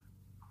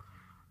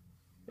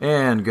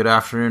And good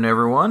afternoon,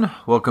 everyone.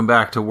 Welcome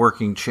back to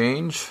Working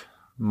Change.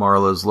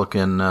 Marla's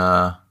looking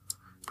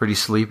pretty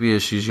sleepy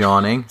as she's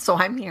yawning. So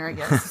I'm here, I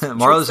guess.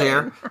 Marla's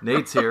here.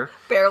 Nate's here.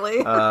 Barely.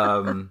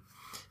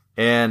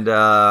 And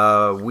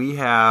we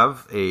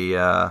have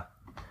a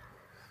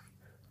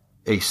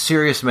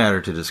serious matter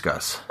to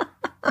discuss.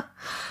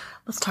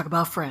 Let's talk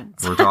about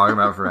friends. We're talking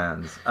about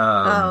friends.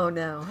 Oh,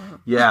 no.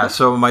 Yeah,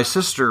 so my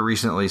sister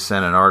recently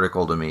sent an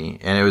article to me,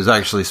 and it was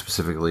actually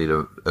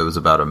it was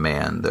about a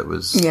man that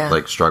was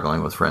like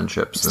struggling with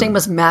friendships. His name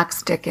was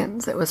Max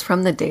Dickens. It was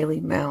from the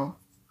Daily Mail.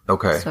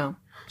 Okay. So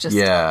just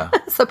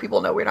so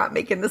people know we're not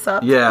making this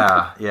up.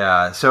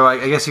 Yeah. So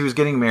I guess he was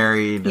getting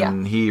married,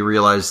 and he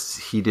realized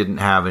he didn't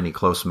have any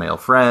close male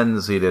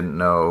friends. He didn't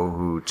know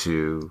who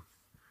to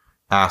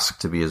ask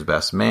to be his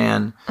best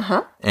man.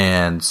 Uh-huh.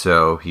 And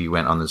so he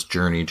went on this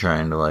journey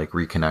trying to like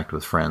reconnect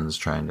with friends,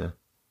 trying to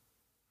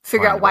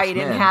figure out why he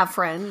didn't have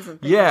friends. And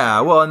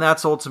well, and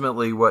that's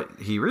ultimately what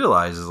he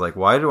realizes. Like,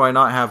 why do I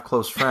not have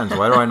close friends?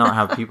 Why do I not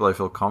have people I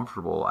feel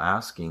comfortable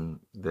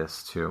asking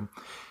this to?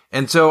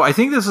 And so I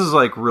think this is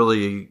like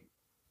really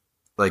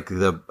like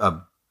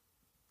a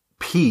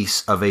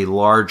piece of a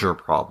larger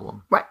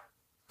problem. Right.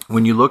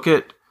 When you look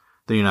at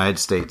the United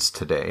States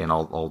today, and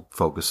I'll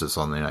focus this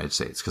on the United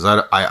States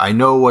because I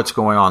know what's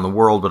going on in the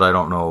world, but I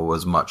don't know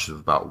as much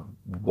about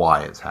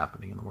why it's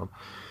happening in the world.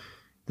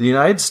 The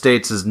United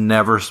States has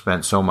never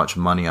spent so much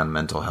money on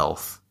mental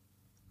health,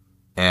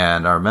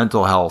 and our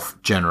mental health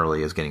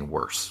generally is getting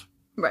worse.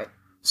 Right.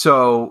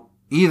 So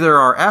either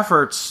our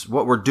efforts,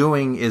 what we're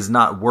doing is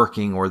not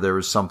working, or there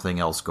is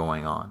something else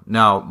going on.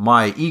 Now,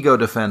 my ego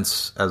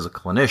defense as a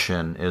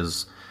clinician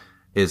is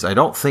I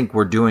don't think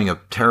we're doing a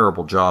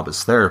terrible job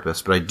as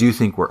therapists, but I do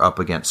think we're up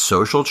against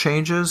social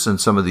changes, and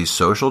some of these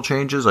social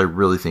changes I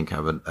really think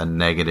have a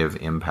negative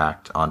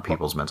impact on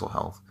people's mental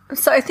health.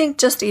 So I think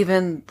just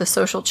even the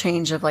social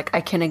change of like, I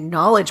can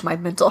acknowledge my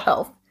mental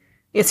health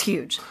is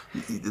huge.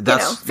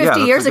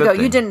 50 years ago,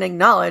 you didn't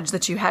acknowledge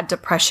that you had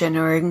depression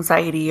or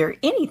anxiety or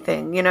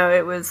anything.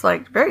 It was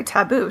like very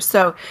taboo.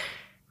 So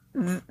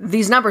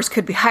these numbers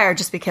could be higher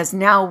just because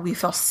now we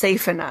feel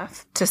safe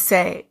enough to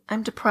say,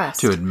 I'm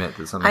depressed. To admit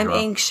that something's wrong.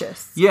 I'm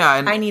anxious. Yeah.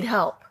 And I need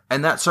help.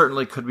 And that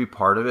certainly could be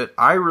part of it.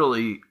 I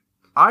really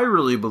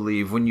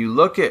believe when you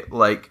look at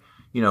like,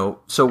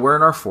 so we're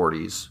in our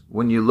 40s.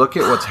 When you look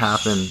at what's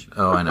happened,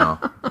 I know.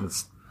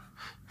 This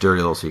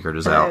dirty little secret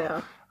is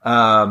out.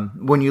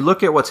 When you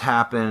look at what's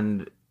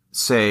happened,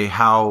 say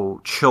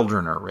how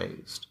children are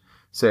raised,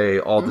 say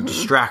all the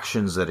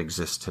distractions that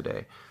exist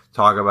today,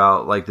 talk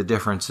about like the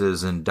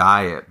differences in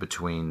diet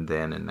between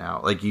then and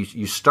now. Like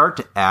you start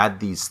to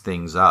add these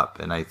things up,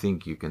 and I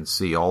think you can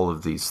see all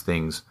of these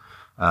things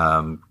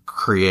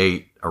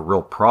create a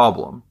real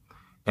problem.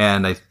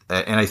 And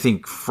I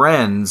think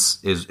friends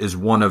is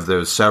one of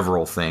those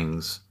several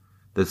things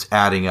that's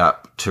adding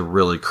up to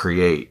really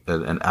create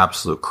an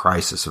absolute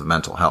crisis of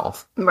mental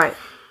health. Right.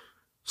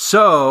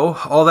 So,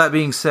 all that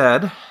being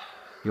said,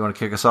 you want to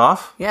kick us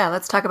off? Yeah,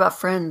 let's talk about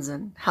friends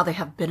and how they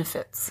have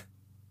benefits.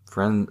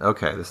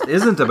 Okay, this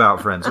isn't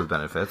about friends with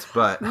benefits,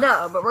 but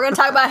no, but we're going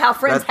to talk about how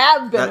friends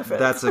have benefits.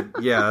 That's a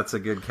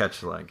good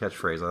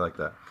catchphrase. I like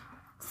that.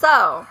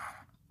 So,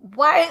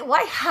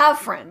 why have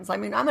friends? I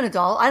mean, I'm an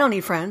adult. I don't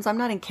need friends. I'm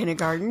not in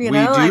kindergarten. We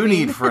do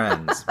need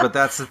friends, but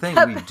that's the thing.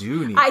 We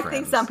do need friends. I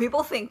think some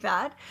people think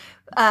that.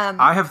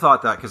 I have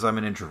thought that because I'm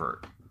an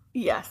introvert.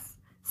 Yes.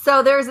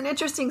 So there's an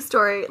interesting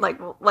story,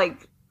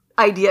 like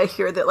idea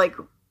here that like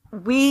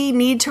we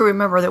need to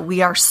remember that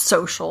we are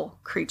social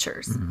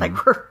creatures. Mm-hmm.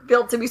 Like we're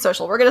built to be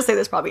social. We're going to say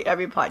this probably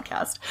every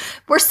podcast.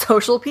 We're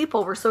social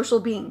people. We're social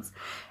beings.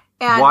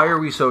 And why are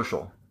we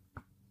social?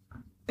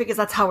 Because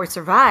that's how we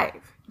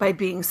survive, by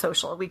being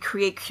social. We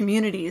create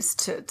communities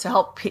to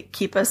help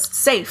keep us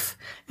safe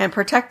and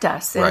protect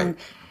us. And,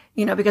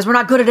 because we're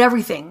not good at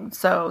everything.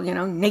 So,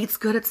 Nate's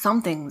good at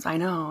some things, I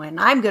know, and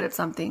I'm good at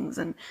some things.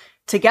 And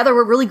together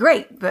we're really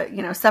great, but,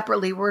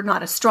 separately we're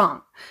not as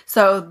strong.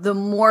 So the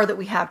more that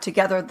we have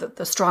together,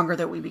 the stronger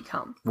that we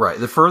become. Right.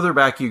 The further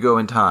back you go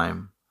in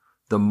time,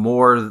 the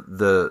more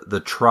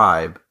the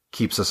tribe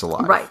keeps us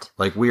alive. Right.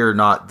 Like we are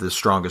not the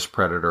strongest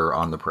predator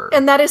on the prairie.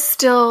 And that is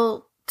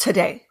still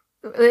today.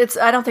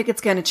 I don't think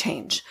it's going to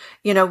change.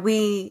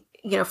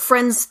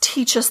 Friends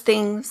teach us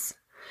things.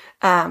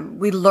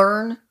 We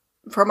learn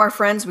from our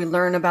friends. We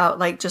learn about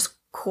like just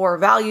core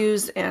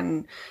values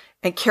and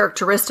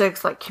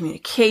characteristics like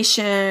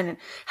communication and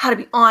how to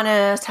be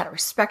honest, how to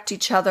respect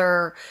each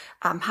other,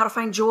 how to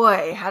find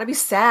joy, how to be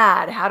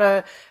sad, how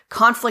to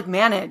conflict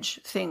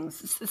manage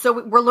things.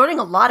 So we're learning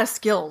a lot of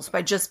skills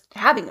by just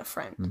having a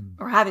friend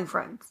or having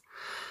friends.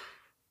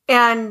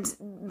 And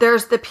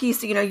there's the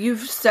piece,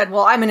 you've said,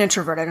 well, I'm an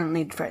introvert. I don't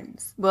need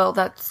friends. Well,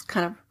 that's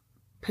kind of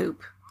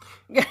poop.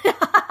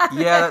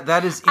 Yeah,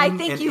 that is I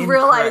think you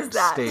realize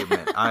that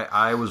statement.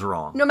 I was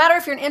wrong. No matter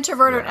if you're an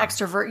introvert or an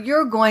extrovert,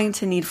 you're going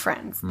to need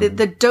friends. Mm-hmm.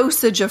 The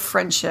dosage of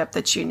friendship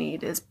that you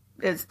need is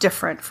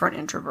different for an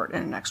introvert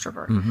and an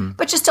extrovert. Mm-hmm.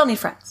 But you still need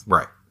friends.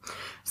 Right.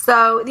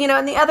 So,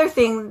 and the other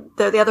thing,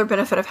 the other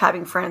benefit of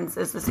having friends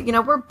is this,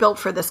 we're built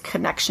for this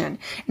connection.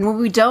 And when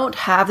we don't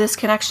have this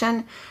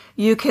connection,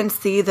 you can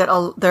see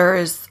that there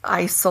is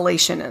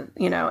isolation,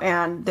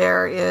 and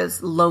there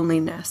is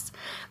loneliness.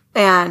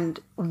 And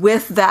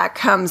with that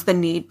comes the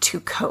need to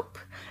cope.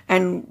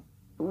 And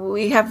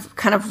we have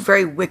kind of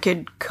very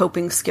wicked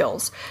coping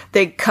skills.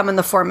 They come in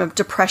the form of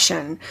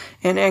depression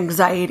and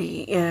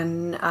anxiety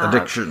and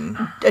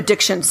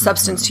addiction,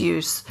 substance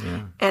use,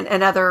 and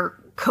other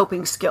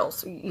coping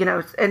skills,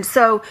 and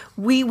so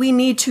we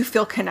need to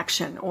feel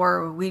connection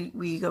or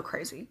we go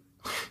crazy.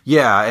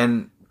 Yeah.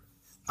 And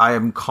I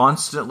am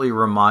constantly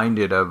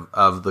reminded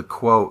of the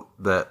quote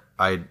that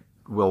I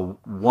will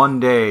one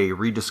day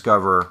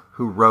rediscover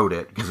who wrote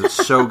it because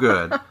it's so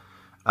good.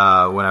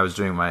 When I was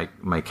doing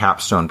my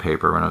capstone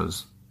paper, when I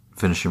was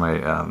finishing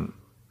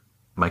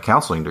my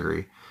counseling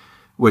degree,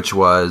 which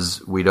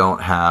was, we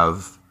don't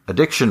have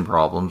addiction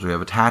problems, we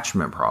have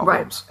attachment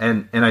problems.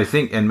 Right. And I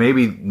think, and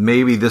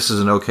maybe this is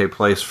an okay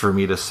place for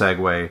me to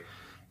segue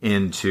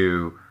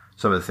into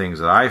some of the things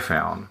that I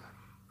found.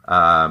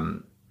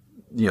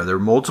 There are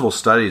multiple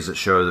studies that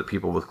show that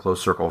people with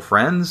close circle of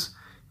friends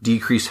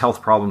decrease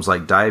health problems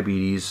like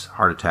diabetes,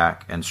 heart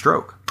attack, and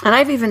stroke. And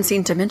I've even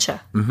seen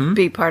dementia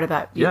be part of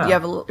that.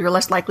 You're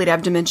less likely to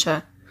have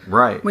dementia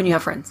when you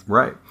have friends.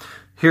 Right.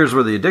 Here's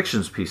where the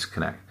addictions piece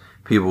connect.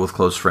 People with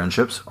close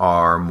friendships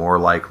are more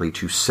likely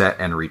to set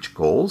and reach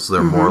goals.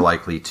 They're more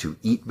likely to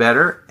eat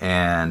better,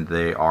 and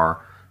they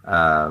are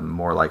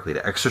more likely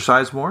to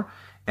exercise more,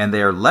 and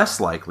they are less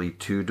likely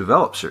to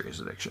develop serious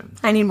addiction.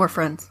 I need more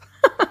friends.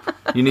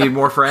 You need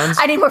more friends?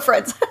 I need more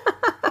friends.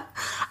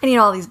 I need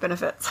all these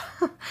benefits.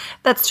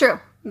 That's true.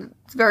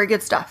 It's very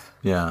good stuff.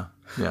 Yeah.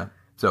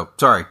 So,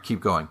 sorry, keep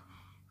going.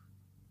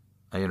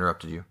 I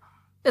interrupted you.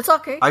 It's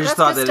okay. I just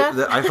thought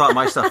that I thought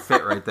my stuff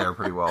fit right there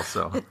pretty well.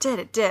 So it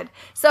did.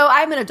 So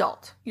I'm an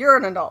adult. You're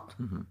an adult.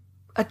 Mm-hmm.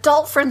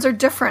 Adult friends are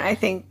different, I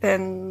think,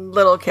 than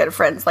little kid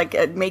friends. Like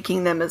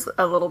making them is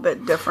a little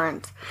bit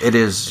different. It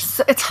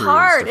is. It's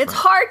hard. It's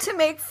hard to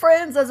make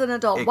friends as an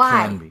adult.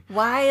 Why? Can be.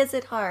 Why is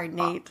it hard,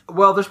 Nate?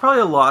 Well, there's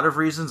probably a lot of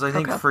reasons. I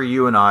think for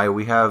you and I,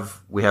 we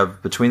have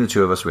between the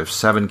two of us, we have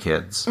 7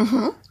 kids,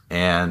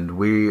 and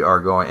we are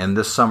going. And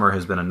this summer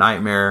has been a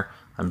nightmare.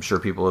 I'm sure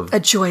people have... A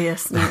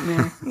joyous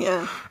nightmare,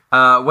 yeah.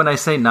 When I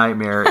say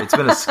nightmare, it's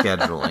been a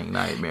scheduling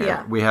nightmare.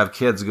 Yeah. We have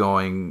kids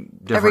going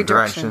different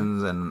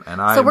directions, and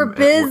I'm... So we're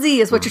busy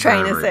is what you're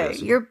trying to say.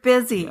 Busy. You're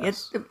busy.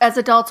 Yes. As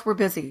adults, we're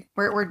busy.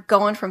 We're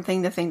going from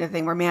thing to thing to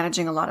thing. We're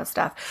managing a lot of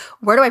stuff.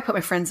 Where do I put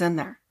my friends in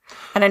there?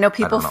 And I know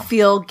people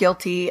feel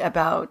guilty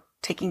about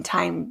taking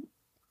time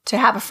to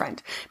have a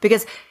friend.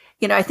 Because...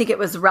 I think it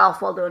was Ralph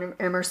Waldo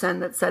Emerson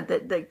that said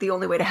that the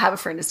only way to have a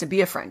friend is to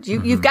be a friend.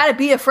 You've got to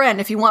be a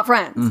friend if you want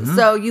friends. Mm-hmm.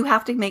 So you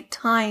have to make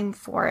time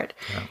for it.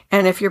 Yeah.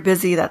 And if you're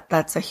busy,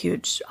 that's a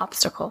huge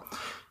obstacle.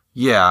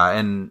 Yeah.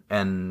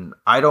 And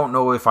I don't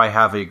know if I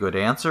have a good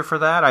answer for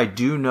that. I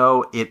do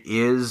know it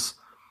is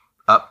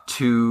up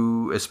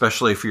to,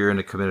 especially if you're in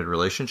a committed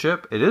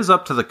relationship, it is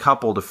up to the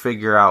couple to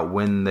figure out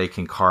when they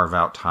can carve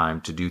out time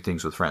to do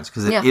things with friends.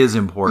 Because it is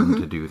important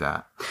to do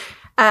that.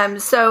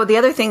 So the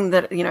other thing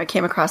that, I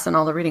came across in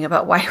all the reading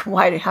about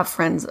why to have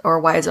friends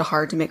or why is it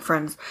hard to make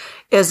friends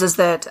is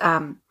that,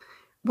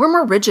 we're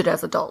more rigid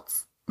as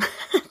adults.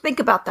 Think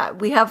about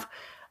that. We have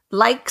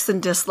likes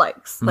and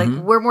dislikes. Mm-hmm.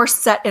 Like we're more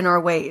set in our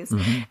ways.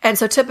 Mm-hmm. And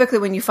so typically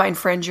when you find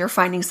friends, you're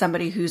finding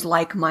somebody who's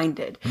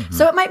like-minded. Mm-hmm.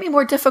 So it might be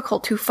more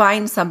difficult to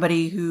find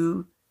somebody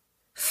who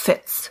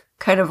fits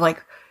kind of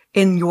like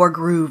in your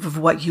groove of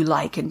what you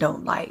like and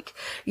don't like.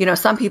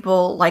 Some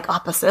people like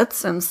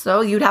opposites, and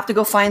so you'd have to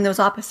go find those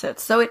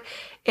opposites. So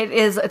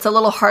it's a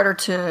little harder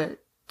to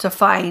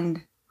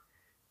find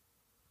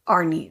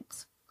our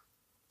needs,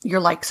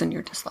 your likes and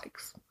your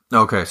dislikes.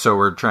 Okay, so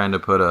we're trying to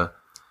put a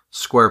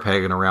square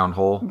peg in a round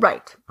hole?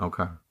 Right.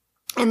 Okay.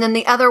 And then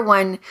the other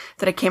one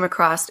that I came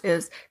across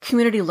is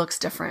community looks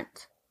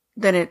different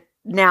than it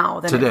now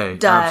than today,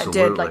 it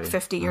did like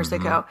 50 years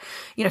ago.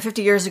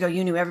 50 years ago,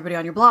 you knew everybody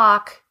on your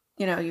block.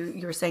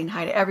 You were saying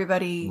hi to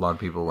everybody. A lot of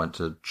people went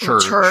to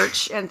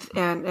church.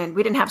 And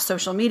we didn't have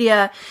social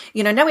media.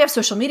 Now we have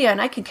social media, and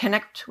I can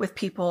connect with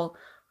people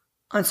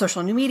on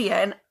social media.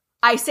 And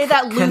I say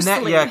that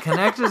loosely.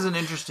 Connect is an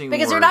interesting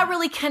because word. You're not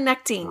really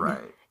connecting. Right.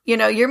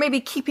 You're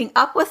maybe keeping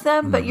up with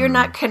them, but you're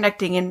not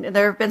connecting. And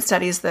there have been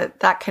studies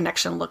that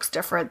connection looks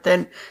different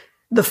than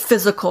the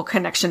physical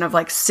connection of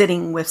like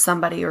sitting with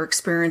somebody or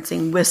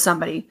experiencing with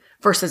somebody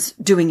versus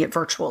doing it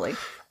virtually.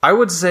 I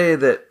would say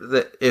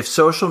that if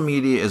social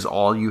media is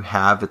all you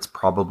have, it's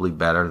probably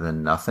better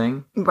than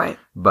nothing. Right.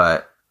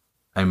 But,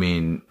 I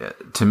mean,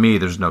 to me,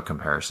 there's no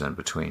comparison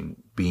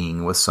between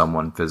being with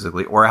someone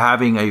physically or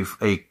having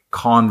a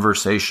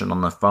conversation on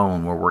the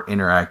phone where we're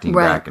interacting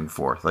back and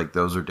forth. Like,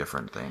 those are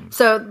different things.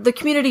 So, the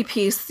community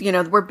piece,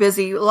 we're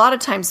busy. A lot of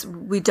times,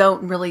 we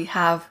don't really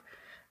have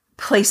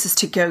places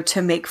to go to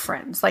make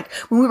friends. Like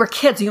when we were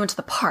kids, you went to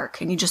the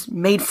park and you just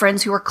made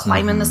friends who were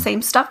climbing the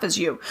same stuff as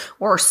you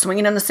or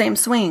swinging in the same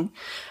swing.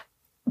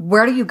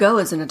 Where do you go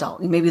as an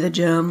adult? Maybe the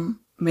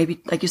gym,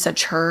 maybe, like you said,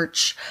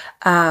 church,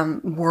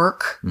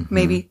 work,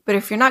 maybe. But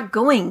if you're not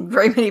going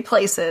very many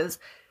places,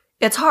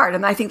 it's hard.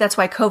 And I think that's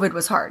why COVID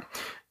was hard.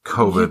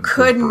 You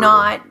could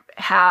not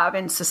have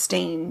and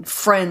sustain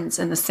friends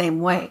in the same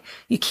way.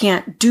 You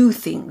can't do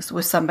things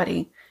with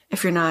somebody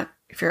if you're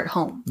at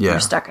home. Yeah. You're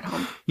stuck at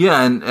home.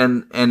 Yeah.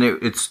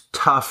 It's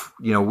tough.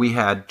 We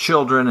had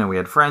children and we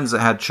had friends that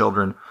had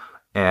children,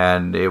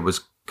 and it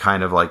was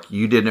kind of like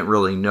you didn't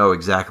really know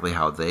exactly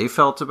how they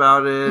felt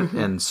about it.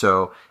 And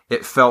so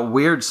it felt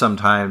weird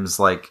sometimes,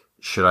 like,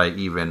 should I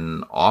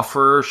even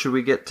offer? Should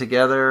we get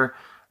together?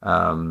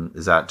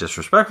 Is that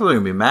disrespectful? They're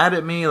going to be mad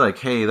at me. Like,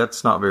 hey,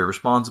 that's not very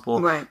responsible.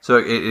 Right. So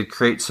it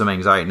creates some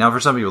anxiety. Now, for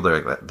some people,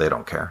 they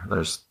don't care.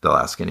 They'll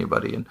ask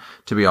anybody. And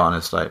to be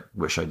honest, I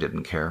wish I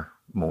didn't care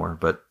more.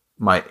 But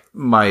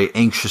my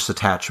anxious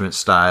attachment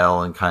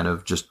style and kind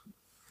of just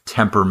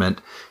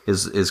temperament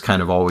is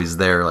kind of always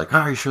there. Like, oh,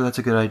 are you sure that's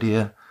a good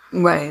idea?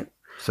 Right.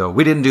 So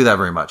we didn't do that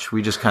very much.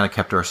 We just kind of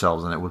kept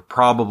ourselves, and it was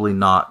probably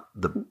not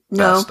the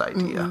best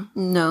idea.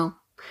 No.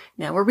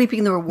 Now we're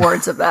reaping the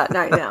rewards of that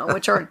right now,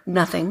 which are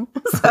nothing.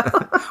 So.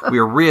 We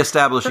are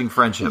reestablishing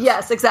friendships.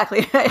 Yes,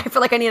 exactly. I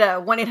feel like I need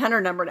a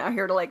 1-800 number now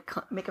here to like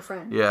make a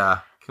friend.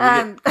 Yeah.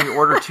 Can we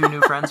order 2 new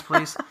friends,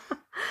 please?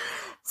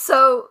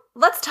 So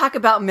let's talk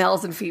about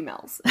males and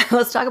females.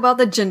 Let's talk about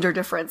the gender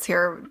difference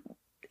here.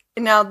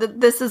 Now,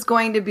 this is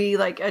going to be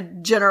like a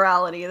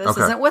generality. This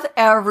isn't with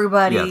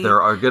everybody. Yeah, there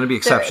are going to be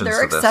exceptions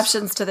there are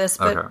exceptions to this,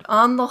 but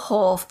on the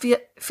whole,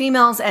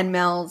 females and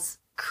males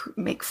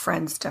make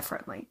friends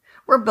differently.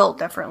 We're built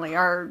differently.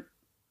 Our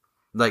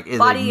body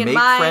they and make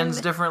mind,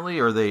 friends differently,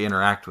 or they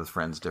interact with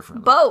friends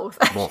differently? Both.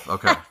 Both,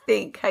 okay. I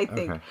think.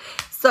 Okay.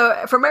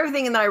 So from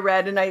everything that I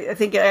read, and I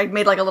think I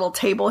made like a little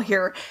table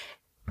here,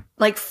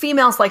 like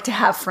females like to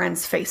have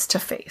friends face to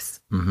face.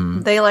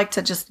 They like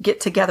to just get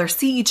together,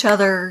 see each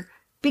other,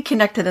 be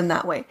connected in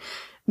that way.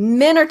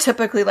 Men are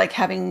typically like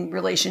having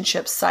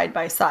relationships side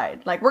by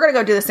side. Like, we're going to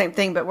go do the same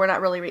thing, but we're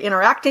not really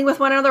interacting with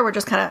one another. We're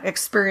just kind of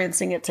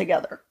experiencing it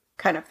together,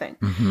 kind of thing.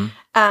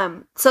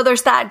 So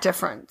there's that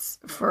difference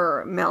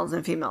for males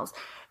and females.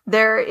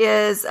 There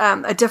is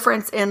a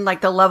difference in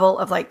like the level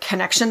of like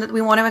connection that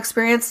we want to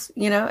experience.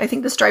 I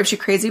think this drives you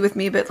crazy with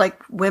me, but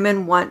like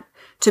women want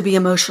to be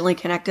emotionally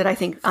connected. I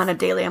think on a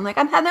daily, I'm like,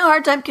 I'm having a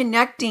hard time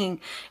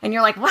connecting. And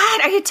you're like,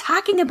 what are you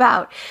talking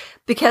about?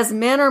 Because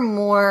men are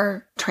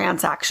more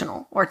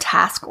transactional or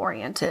task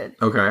oriented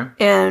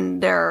in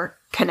their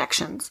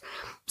connections.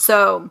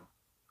 So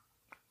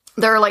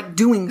they're like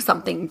doing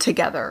something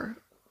together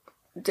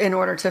in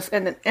order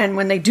to, and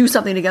when they do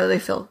something together, they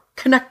feel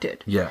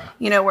connected. Yeah.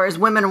 Whereas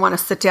women want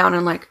to sit down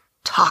and like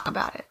talk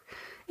about it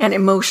and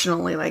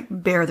emotionally like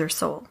bare their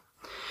soul.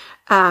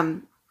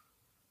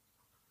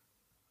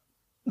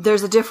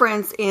 There's a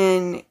difference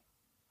in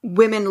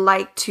women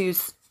like to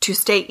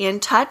stay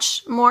in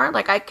touch more.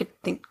 Like, I could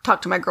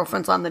talk to my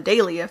girlfriends on the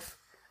daily if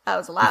I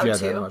was allowed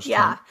to.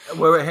 Yeah.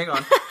 Wait, hang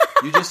on.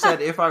 You just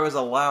said if I was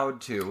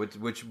allowed to,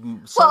 which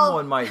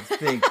someone might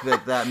think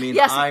that means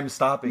I'm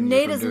stopping you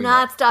Nate from is doing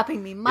not that.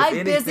 stopping me.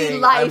 My busy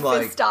life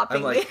is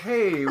stopping me. I'm like,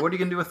 hey, what are you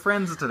going to do with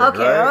friends today?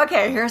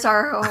 Okay. Here's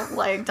our whole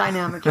like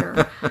dynamic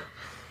here.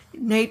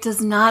 Nate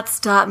does not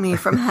stop me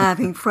from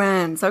having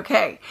friends.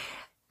 Okay.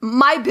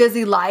 My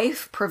busy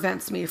life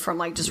prevents me from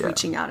like just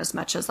reaching out as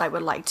much as I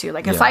would like to.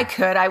 Like, if I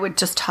could, I would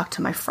just talk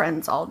to my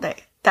friends all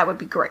day. That would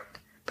be great.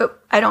 But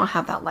I don't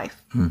have that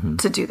life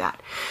to do that.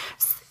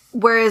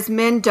 Whereas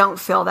men don't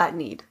feel that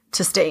need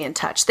to stay in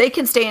touch. They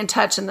can stay in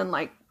touch and then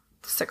like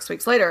 6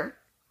 weeks later,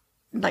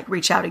 like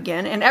reach out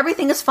again and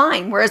everything is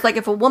fine. Whereas like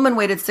if a woman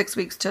waited 6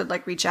 weeks to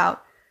like reach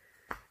out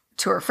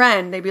to her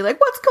friend, they'd be like,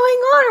 what's going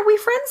on? Are we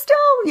friends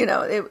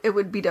still? It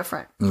would be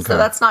different. Okay. So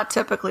that's not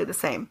typically the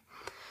same.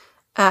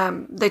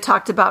 They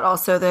talked about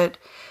also that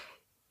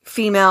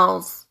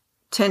females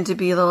tend to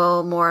be a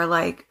little more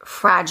like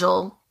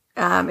fragile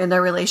in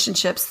their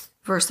relationships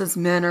versus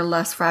men are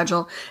less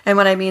fragile. And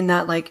when I mean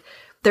that, like,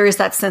 there is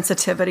that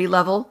sensitivity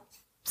level.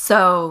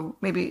 So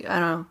maybe, I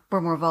don't know,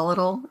 we're more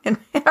volatile in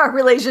our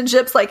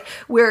relationships. Like,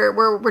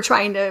 we're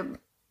trying to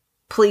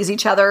please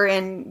each other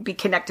and be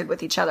connected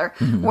with each other.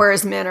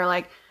 Whereas men are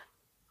like,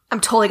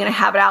 I'm totally going to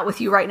have it out with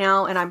you right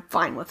now and I'm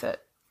fine with it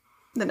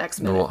the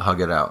next minute. We'll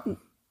hug it out.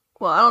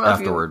 Well, I don't know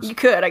afterwards. If you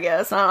could, I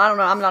guess. I don't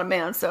know. I'm not a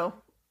man, so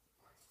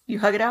you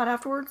hug it out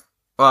afterwards?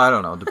 Well, I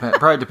don't know.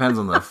 Probably depends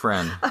on the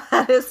friend.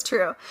 That is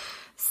true.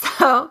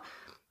 So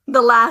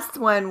the last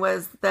one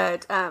was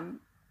that, and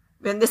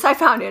this I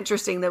found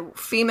interesting, that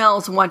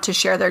females want to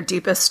share their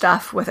deepest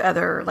stuff with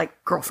other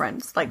like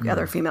girlfriends, like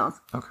other females.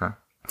 Okay.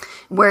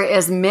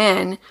 Whereas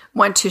men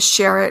want to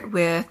share it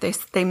with,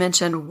 they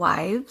mentioned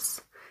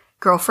wives,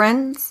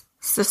 girlfriends,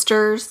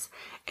 sisters,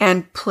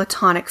 and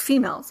platonic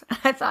females. And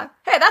I thought,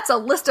 hey, that's a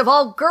list of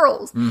all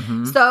girls.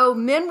 So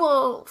men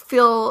will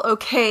feel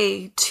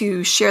okay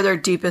to share their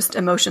deepest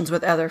emotions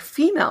with other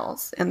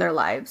females in their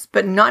lives,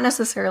 but not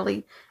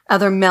necessarily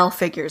other male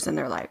figures in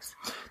their lives.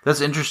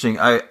 That's interesting.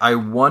 I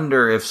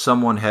wonder if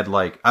someone had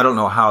like, I don't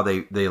know how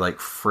they like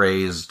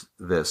phrased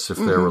this, if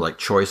there were like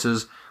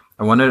choices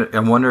I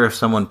wonder if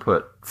someone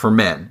put, for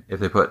men, if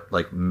they put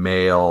like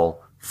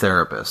male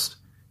therapist,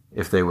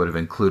 if they would have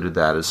included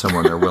that as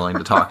someone they're willing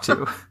to talk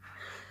to.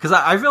 Because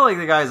I feel like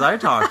the guys I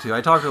talk to a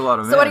lot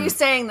of men. So what are you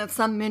saying, that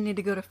some men need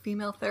to go to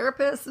female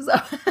therapists? Is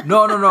that...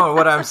 No.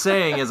 What I'm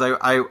saying is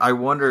I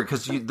wonder,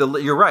 because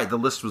you're right, the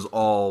list was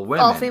all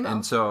women. All female.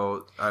 And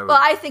so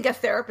I think a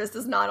therapist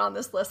is not on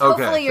this list. Okay,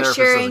 Hopefully you're therapist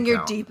sharing doesn't your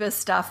count. deepest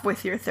stuff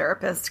with your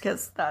therapist,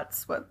 because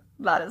that's what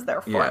that is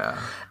there for. Yeah.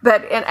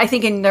 And I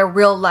think in their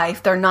real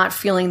life, they're not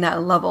feeling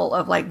that level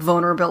of like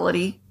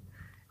vulnerability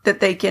that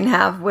they can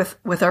have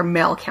with our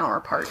male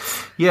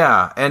counterparts.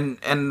 Yeah,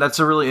 and that's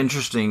a really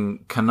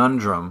interesting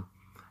conundrum.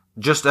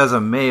 Just as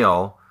a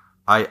male,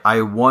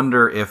 I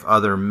wonder if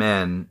other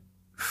men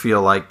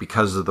feel like,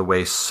 because of the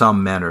way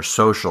some men are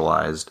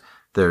socialized,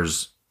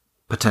 there's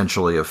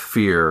potentially a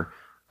fear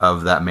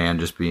of that man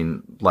just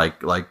being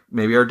like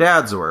maybe our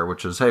dads were,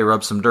 which is, hey,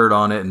 rub some dirt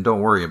on it and don't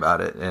worry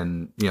about it.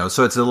 And,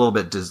 so it's a little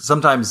bit,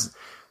 sometimes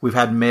we've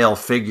had male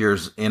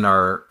figures in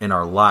our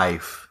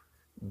life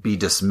be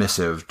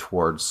dismissive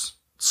towards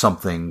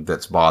something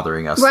that's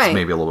bothering us. Right. It's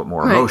maybe a little bit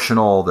more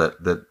emotional,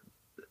 that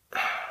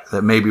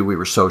maybe we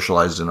were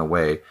socialized in a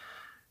way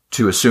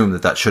to assume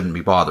that shouldn't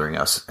be bothering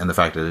us. And the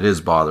fact that it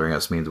is bothering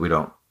us means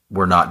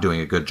we're not doing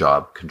a good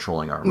job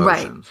controlling our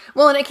emotions. Right.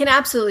 Well, and it can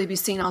absolutely be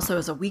seen also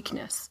as a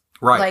weakness.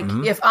 Right.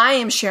 Like if I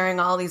am sharing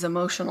all these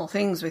emotional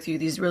things with you,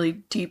 these really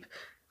deep,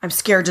 I'm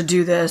scared to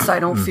do this, I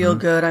don't feel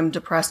good, I'm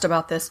depressed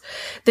about this,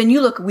 then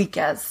you look weak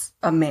as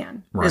a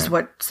man, is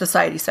what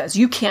society says.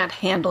 You can't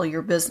handle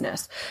your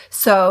business.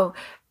 So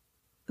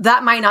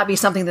that might not be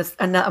something that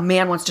a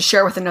man wants to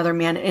share with another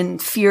man in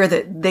fear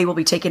that they will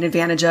be taken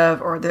advantage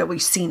of or that they'll be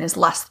seen as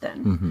less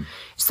than. Mm-hmm.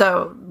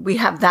 So we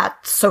have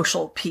that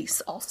social piece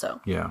also.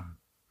 Yeah.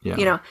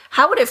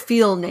 How would it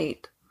feel,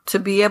 Nate, to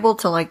be able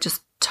to like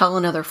just tell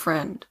another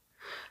friend?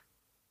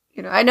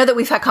 I know that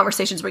we've had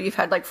conversations where you've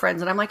had like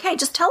friends and I'm like, hey,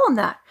 just tell them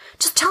that.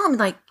 Just tell them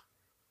like,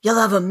 you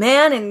love a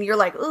man, and you're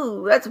like,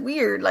 ooh, that's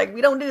weird. Like,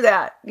 we don't do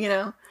that,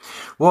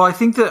 Well, I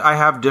think that I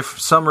have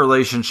some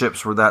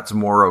relationships where that's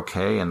more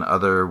okay, and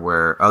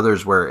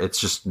others where it's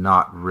just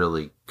not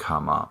really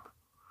come up.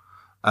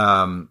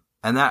 And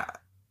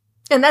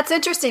that's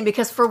interesting,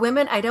 because for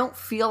women, I don't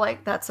feel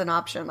like that's an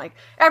option. Like,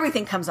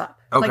 everything comes up.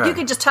 Okay. Like, you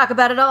can just talk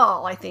about it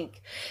all, I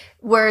think.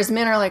 Whereas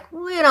men are like,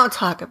 we don't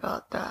talk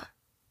about that.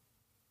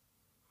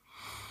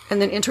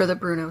 And then enter the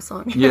Bruno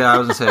song. Yeah, I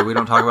was going to say, we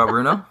don't talk about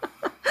Bruno?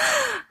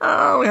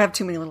 Oh, we have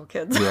too many little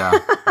kids. Yeah,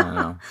 I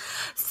know.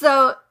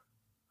 So,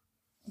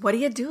 what do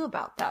you do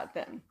about that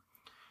then?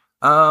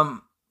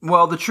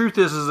 Well, the truth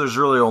is there's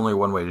really only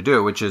one way to do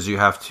it, which is you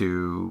have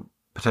to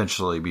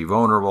potentially be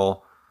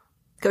vulnerable.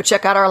 Go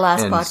check out our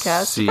last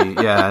podcast.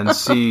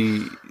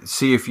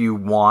 See if you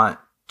want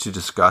to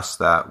discuss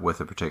that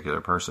with a particular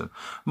person.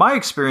 My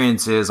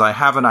experience is I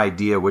have an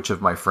idea which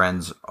of my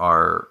friends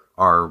are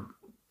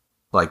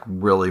like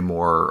really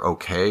more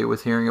okay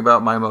with hearing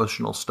about my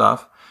emotional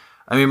stuff.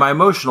 I mean, my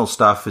emotional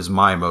stuff is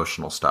my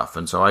emotional stuff.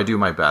 And so I do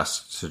my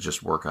best to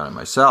just work on it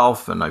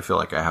myself. And I feel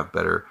like I have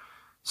better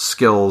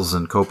skills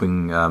and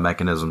coping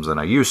mechanisms than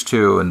I used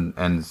to.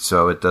 And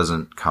so it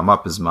doesn't come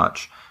up as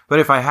much. But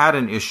if I had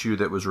an issue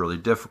that was really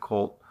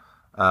difficult,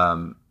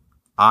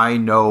 I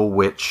know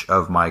which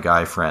of my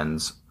guy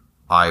friends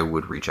I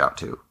would reach out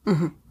to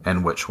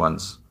and which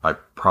ones I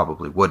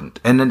probably wouldn't.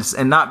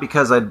 And not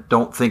because I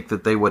don't think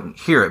that they wouldn't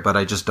hear it, but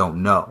I just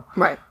don't know.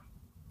 Right.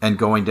 And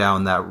going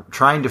down that,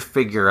 trying to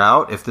figure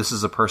out if this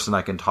is a person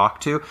I can talk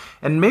to.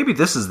 And maybe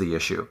this is the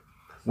issue.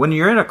 When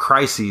you're in a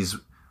crisis,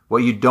 what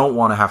you don't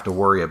want to have to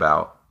worry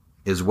about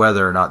is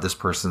whether or not this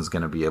person's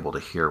going to be able to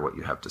hear what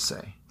you have to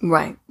say.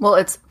 Right. Well,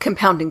 it's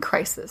compounding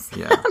crisis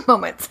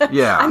moments.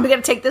 Yeah. I'm going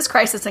to take this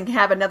crisis and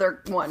have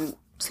another one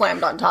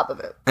slammed on top of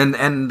it.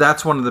 And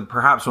that's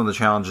perhaps one of the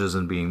challenges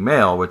in being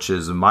male, which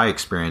is in my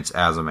experience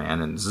as a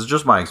man, and this is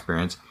just my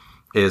experience,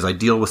 is I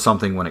deal with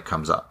something when it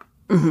comes up.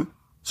 Mm-hmm.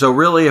 So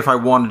really, if I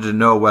wanted to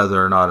know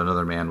whether or not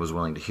another man was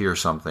willing to hear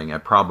something, I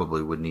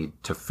probably would need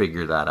to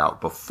figure that out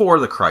before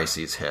the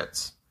crisis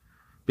hits.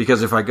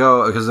 Because if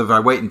I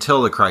wait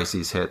until the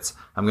crisis hits,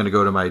 I'm going to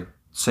go to my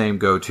same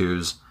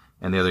go-tos,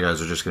 and the other guys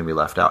are just going to be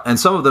left out. And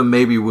some of them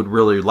maybe would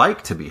really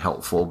like to be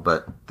helpful,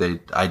 but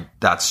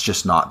that's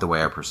just not the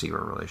way I perceive a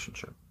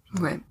relationship.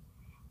 Right.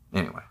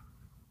 Anyway.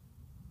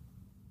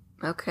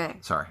 Okay.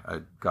 Sorry, I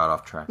got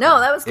off track. No,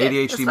 that was good.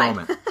 ADHD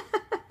moment.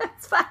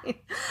 It's fine.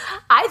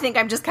 I think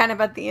I'm just kind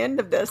of at the end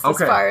of this as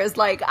Okay. far as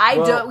like,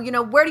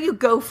 where do you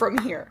go from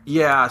here?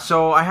 Yeah,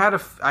 so I had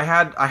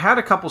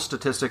a couple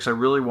statistics I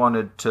really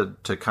wanted to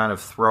kind of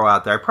throw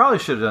out there. I probably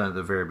should have done it at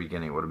the very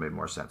beginning. It would have made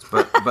more sense.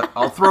 But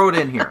I'll throw it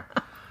in here.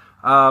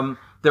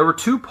 There were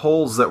two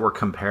polls that were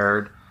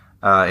compared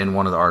in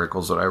one of the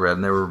articles that I read,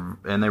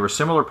 and they were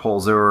similar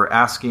polls. They were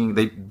asking,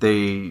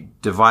 they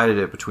divided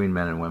it between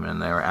men and women,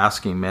 and they were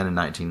asking men in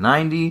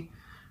 1990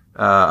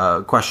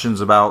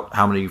 questions about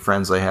how many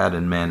friends they had,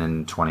 and men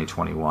in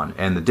 2021,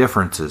 and the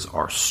differences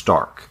are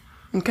stark.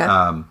 Okay.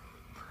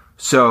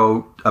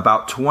 So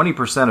about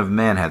 20% of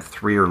men had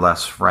 3 or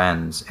less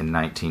friends in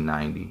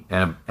 1990,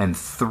 and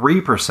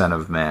 3%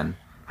 of men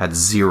had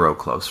 0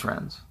 close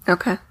friends.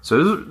 Okay.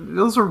 So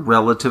those are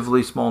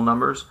relatively small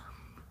numbers.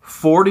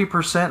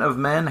 40% of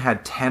men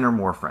had 10 or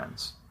more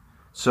friends.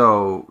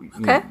 So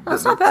okay,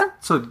 that's not bad.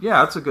 So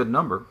yeah, that's a good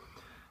number.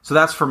 So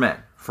that's for men.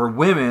 For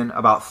women,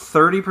 about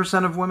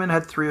 30% of women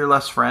had 3 or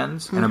less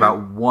friends, and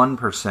about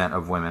 1%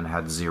 of women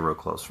had 0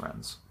 close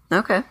friends.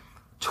 Okay.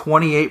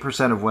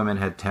 28% of women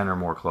had 10 or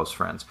more close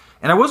friends.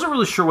 And I wasn't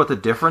really sure what the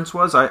difference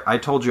was. I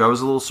told you I was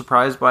a little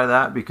surprised by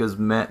that because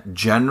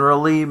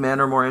generally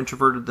men are more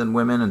introverted than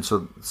women. And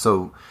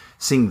so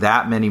seeing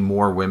that many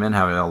more women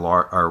having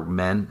or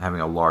men having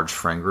a large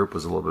friend group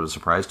was a little bit of a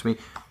surprise to me.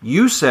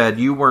 You said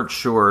you weren't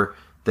sure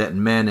that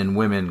men and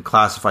women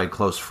classified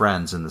close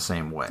friends in the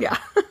same way. Yeah.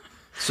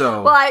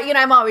 So, well,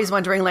 I'm always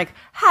wondering, like,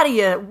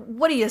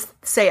 what do you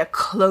say a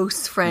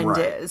close friend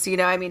is?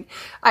 I mean,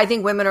 I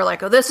think women are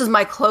like, oh, this is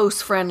my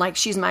close friend. Like,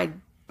 she's my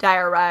die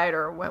or ride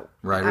or what?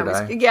 Ride or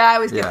die? Yeah, I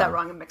always get that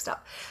wrong and mixed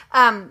up.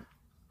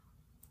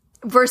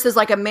 Versus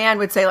like a man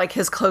would say like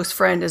his close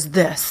friend is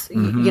this,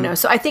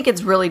 So I think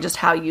it's really just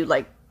how you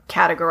like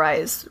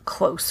categorize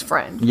close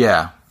friend.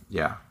 Yeah.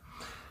 Yeah.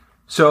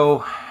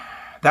 So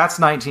that's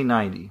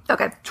 1990.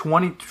 Okay.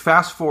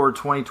 Fast forward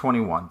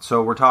 2021.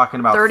 So we're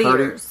talking about 30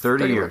 years.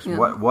 30 years. Yeah.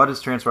 What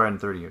has transpired in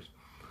 30 years?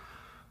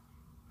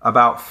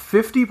 About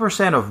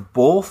 50% of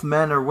both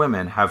men or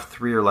women have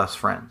 3 or less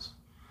friends.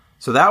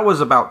 So that was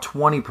about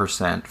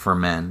 20% for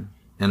men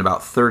and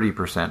about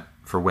 30%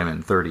 for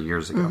women 30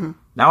 years ago.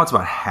 Now it's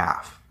about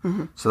half.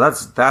 So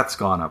that's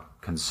gone up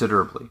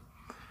considerably.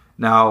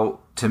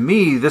 Now, to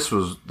me, this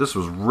was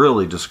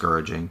really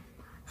discouraging.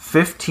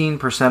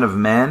 15% of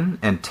men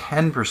and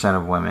 10%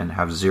 of women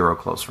have 0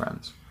 close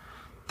friends.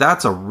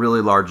 That's a really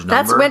large number.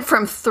 That's went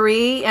from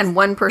 3 and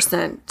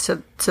 1%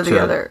 to the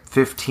other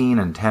 15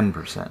 and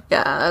 10%.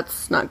 Yeah,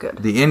 that's not good.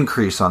 The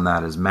increase on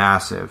that is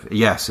massive.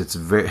 Yes, it's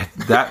very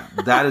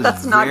that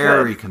is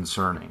very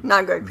concerning.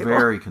 Not good, people.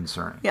 Very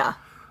concerning. Yeah.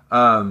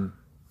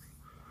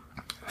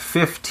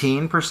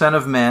 15%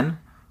 of men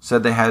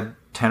said they had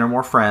 10 or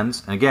more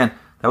friends, and again,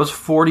 that was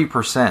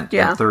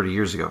 40% 30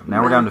 years ago.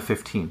 Now we're down to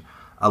 15.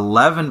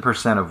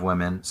 11% of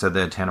women said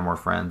they had 10 or more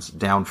friends,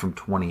 down from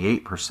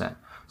 28%.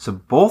 So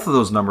both of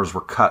those numbers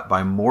were cut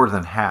by more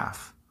than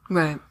half.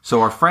 Right.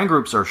 So our friend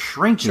groups are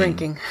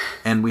shrinking.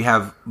 And we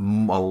have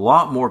a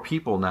lot more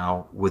people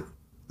now with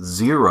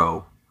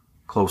 0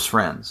 close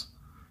friends.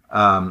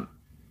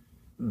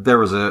 There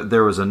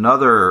was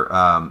another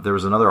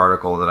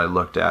article that I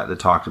looked at that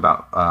talked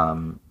about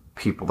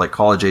people like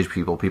college age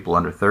people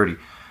under 30.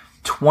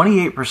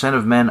 28%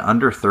 of men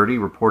under 30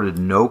 reported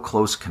no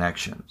close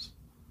connections.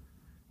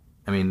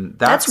 I mean,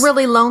 that's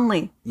really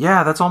lonely.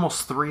 Yeah, that's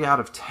almost 3 out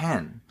of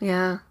 10.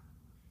 Yeah.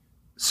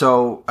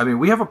 So, I mean,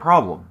 we have a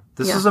problem.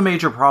 This is a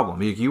major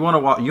problem. You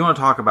want to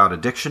talk about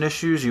addiction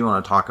issues. You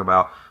want to talk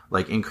about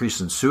like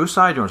increase in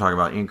suicide. You want to talk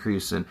about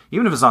increase in,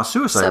 even if it's not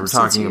suicide, substance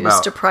we're talking use,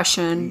 about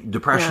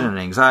depression and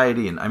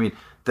anxiety. And I mean,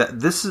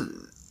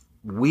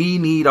 we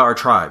need our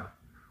tribe.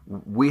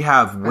 We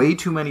have way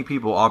too many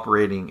people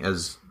operating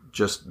as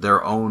just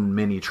their own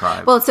mini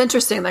tribe. Well, it's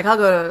interesting. Like I'll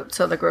go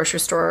to the grocery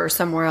store or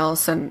somewhere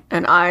else, and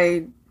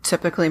I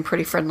typically am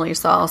pretty friendly,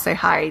 so I'll say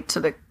hi to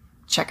the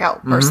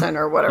checkout person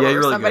or whatever. Yeah, you're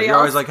really good. You're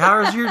always like,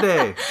 "How was your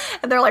day?"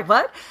 And they're like,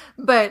 "What?"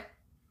 But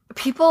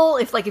people,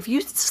 if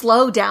you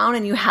slow down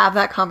and you have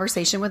that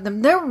conversation with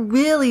them, they're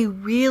really,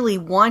 really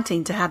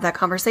wanting to have that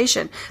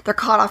conversation. They're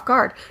caught off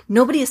guard.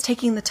 Nobody is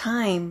taking the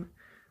time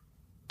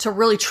to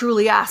really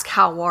truly ask,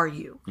 "How are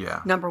you?"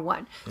 Yeah. Number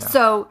one. Yeah.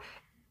 So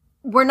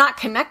we're not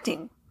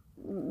connecting.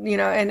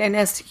 And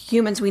as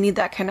humans, we need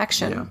that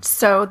connection. Yeah.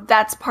 So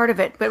that's part of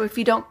it. But if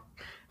you don't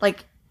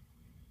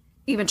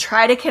even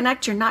try to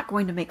connect, you're not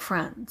going to make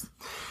friends.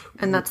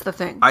 And that's the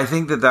thing. I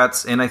think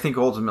I think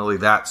ultimately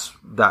that's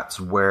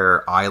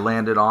where I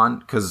landed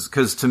on. Cause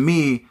to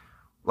me,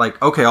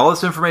 like, okay, all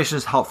this information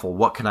is helpful.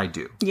 What can I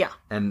do? Yeah.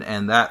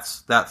 And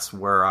that's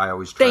where I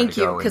always try to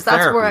go in that's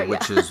therapy,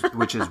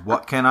 which is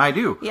what can I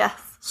do? Yes.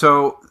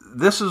 So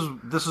this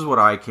is what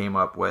I came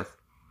up with.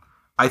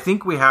 I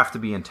think we have to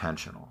be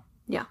intentional.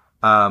 Yeah.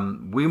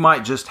 We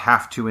might just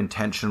have to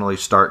intentionally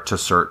start to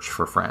search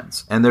for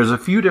friends. And there's a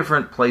few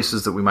different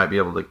places that we might be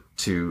able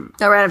to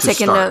all right, I'm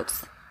taking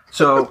notes.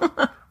 So,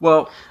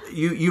 well,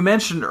 you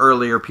mentioned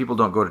earlier people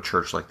don't go to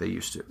church like they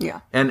used to.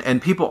 Yeah.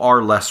 And people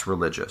are less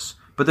religious.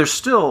 But there's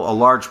still a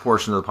large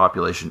portion of the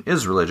population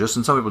is religious,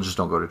 and some people just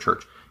don't go to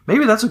church.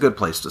 Maybe that's a good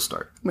place to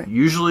start. Right.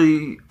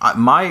 Usually,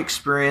 my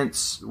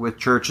experience with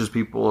church is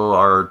people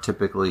are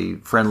typically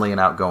friendly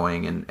and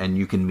outgoing, and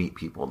you can meet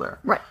people there.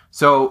 Right.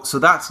 So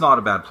that's not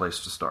a bad place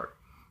to start.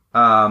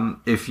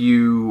 If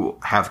you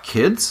have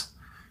kids,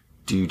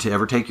 do you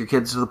ever take your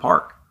kids to the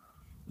park?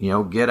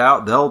 Get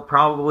out. They'll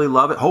probably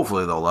love it.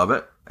 Hopefully they'll love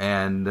it.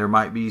 And there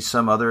might be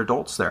some other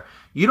adults there.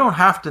 You don't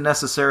have to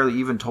necessarily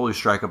even totally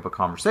strike up a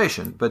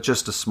conversation, but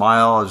just a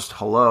smile, just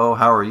hello,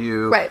 how are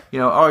you? Right.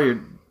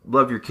 You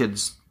love your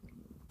kids'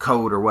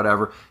 coat or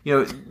whatever.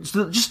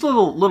 Just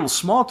little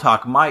small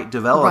talk might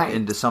develop Right.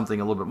 into something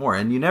a little bit more.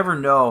 And you never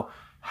know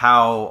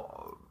how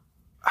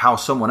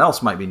someone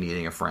else might be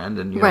needing a friend,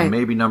 and Right.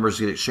 maybe numbers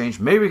get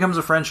exchanged. Maybe it becomes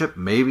a friendship.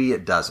 Maybe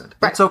it doesn't.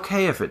 Right. It's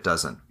okay if it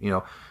doesn't.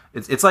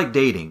 It's like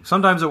dating.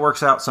 Sometimes it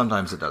works out.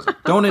 Sometimes it doesn't.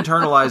 Don't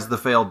internalize the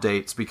failed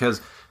dates,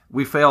 because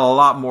we fail a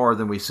lot more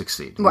than we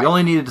succeed. Right. We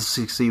only needed to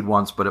succeed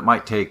once, but it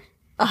might take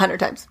 100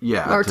 times.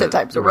 yeah Or 10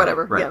 times or right,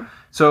 whatever. Right. Yeah.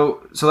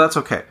 So that's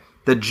okay.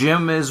 The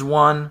gym is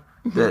one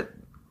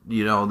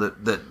Mm-hmm.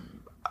 that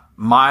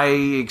my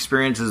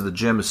experience is the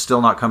gym has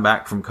still not come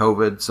back from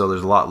COVID, so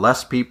there's a lot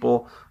less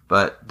people,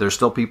 but there's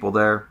still people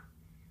there.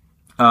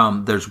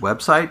 There's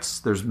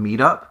websites, there's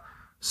Meetup.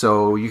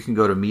 So you can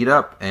go to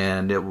Meetup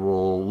and it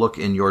will look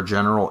in your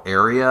general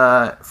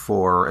area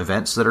for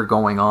events that are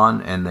going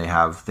on, and they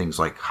have things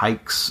like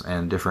hikes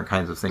and different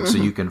kinds of things. So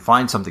you can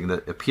find something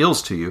that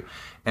appeals to you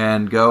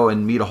and go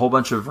and meet a whole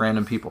bunch of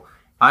random people.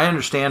 I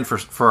understand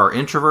for our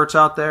introverts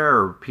out there,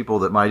 or people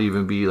that might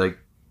even be like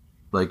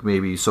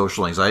maybe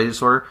social anxiety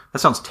disorder, that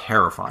sounds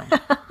terrifying.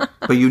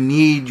 But you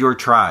need your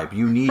tribe.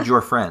 You need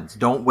your friends.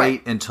 Don't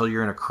wait until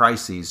you're in a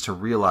crisis to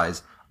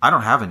realize I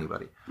don't have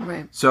anybody.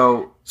 Right.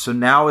 So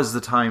now is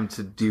the time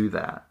to do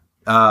that.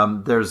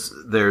 There's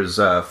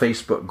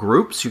Facebook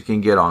groups. You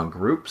can get on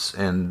groups,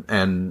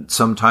 and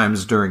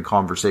sometimes during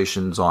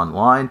conversations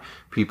online,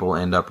 people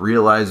end up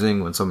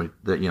realizing when somebody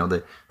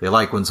that they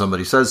like when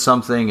somebody says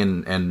something,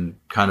 and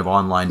kind of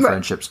online Right.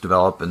 friendships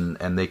develop,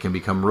 and they can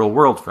become real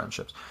world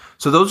friendships.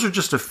 So those are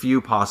just a few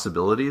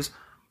possibilities.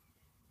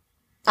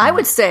 I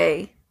would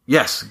say,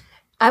 Yes.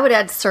 I would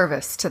add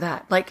service to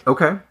that. Like,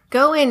 Okay.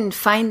 go and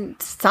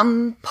find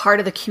some part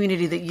of the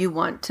community that you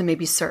want to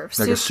maybe serve.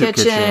 Like a soup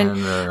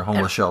kitchen or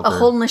homeless shelter. A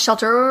homeless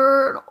shelter,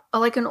 or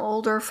like an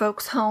older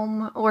folks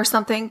home or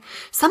something.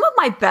 Some of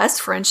my best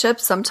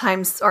friendships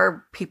sometimes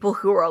are people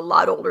who are a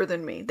lot older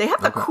than me. They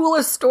have the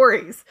coolest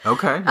stories.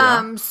 Okay.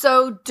 Yeah.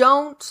 So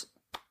don't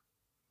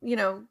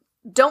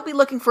be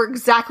looking for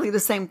exactly the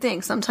same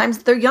thing.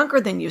 Sometimes they're younger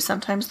than you.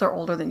 Sometimes they're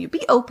older than you.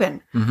 Be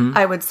open,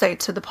 I would say,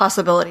 to the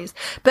possibilities.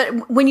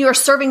 But when you are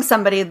serving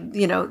somebody,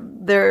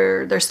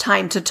 there's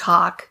time to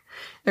talk.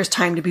 There's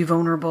time to be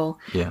vulnerable.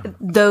 Yeah.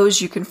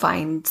 Those you can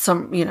find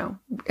some,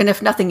 and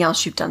if nothing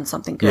else, you've done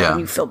something good Yeah.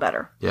 and you feel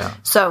better. Yeah.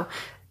 So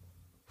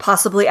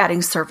possibly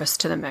adding service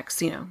to the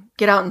mix,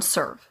 get out and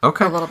serve a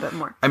little bit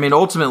more. I mean,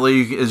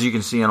 ultimately, as you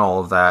can see in all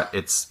of that,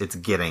 it's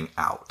getting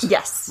out.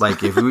 Yes.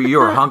 Like if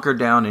you're hunkered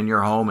down in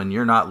your home and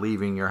you're not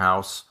leaving your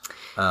house,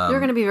 You're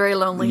going to be very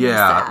lonely and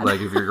yeah, sad.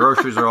 like if your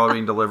groceries are all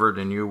being delivered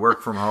and you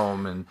work from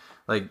home, and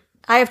like,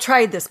 I have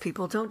tried this,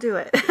 people. Don't do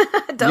it.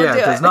 Don't yeah, do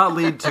it does it. not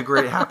lead to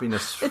great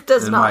happiness. It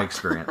does in not. my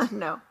experience.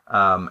 No.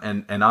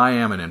 And I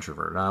am an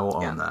introvert. And I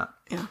will own that.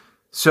 Yeah.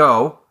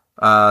 So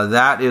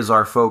that is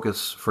our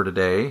focus for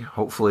today.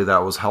 Hopefully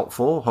that was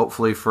helpful.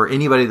 Hopefully for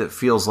anybody that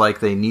feels like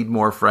they need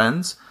more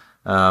friends,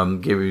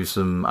 give you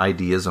some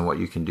ideas on what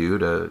you can do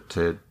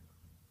to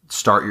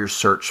start your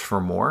search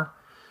for more.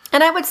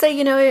 And I would say,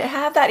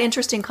 have that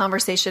interesting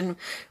conversation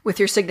with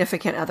your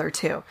significant other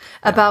too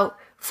about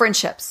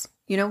friendships.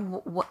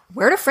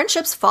 Where do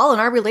friendships fall in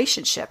our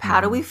relationship?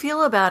 How do we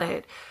feel about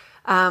it?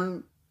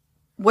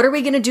 What are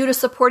we going to do to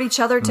support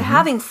each other to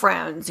having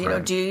friends?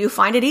 Right. Do you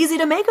find it easy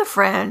to make a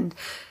friend?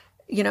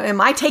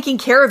 Am I taking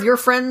care of your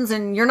friends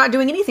and you're not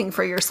doing anything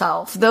for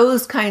yourself?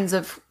 Those kinds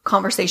of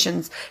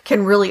conversations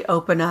can really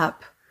open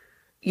up,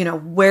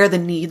 where the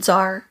needs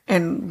are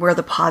and where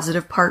the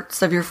positive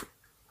parts of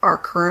are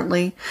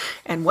currently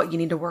and what you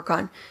need to work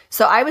on.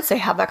 So I would say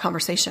have that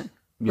conversation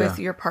with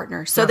your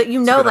partner so that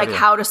you know idea.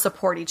 how to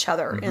support each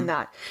other in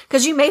that.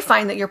 Because you may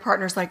find that your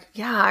partner's like,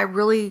 yeah, I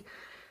really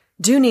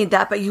do need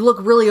that, but you look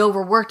really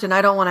overworked and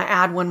I don't want to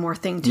add one more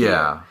thing to you.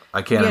 Yeah.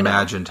 I can't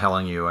imagine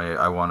telling you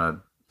I want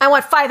to. I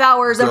want 5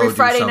 hours Go every do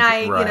Friday something,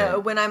 night,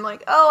 right. when I'm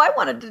like, oh, I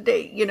wanted to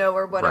date,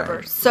 or whatever.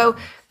 Right. So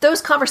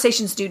those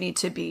conversations do need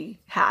to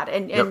be had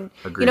and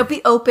agreed.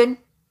 be open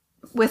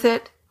with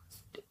it,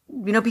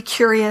 be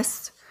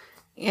curious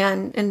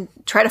and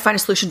try to find a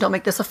solution. Don't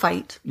make this a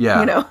fight.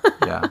 Yeah.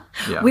 Yeah.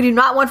 Yeah. We do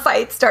not want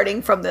fights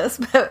starting from this,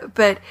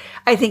 but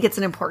I think it's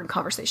an important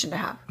conversation to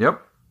have.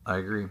 Yep. I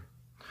agree.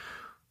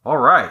 All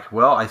right.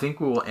 Well, I think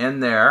we will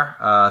end there.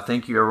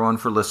 Thank you, everyone,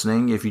 for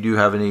listening. If you do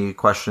have any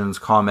questions,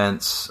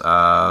 comments,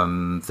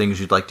 things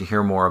you'd like to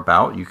hear more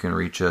about, you can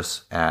reach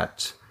us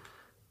at...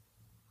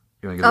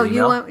 You want to give the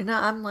email? No,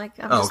 I'm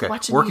just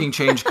watching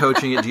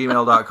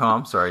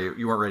workingchangecoaching@gmail.com. Sorry,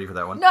 you weren't ready for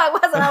that one. No, I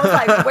wasn't. I was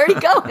like, where are you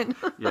going?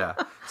 Yeah.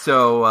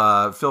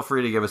 So feel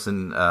free to give us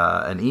an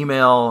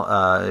email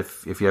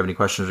if you have any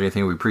questions or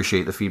anything. We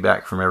appreciate the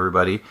feedback from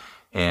everybody,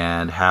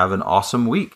 and have an awesome week.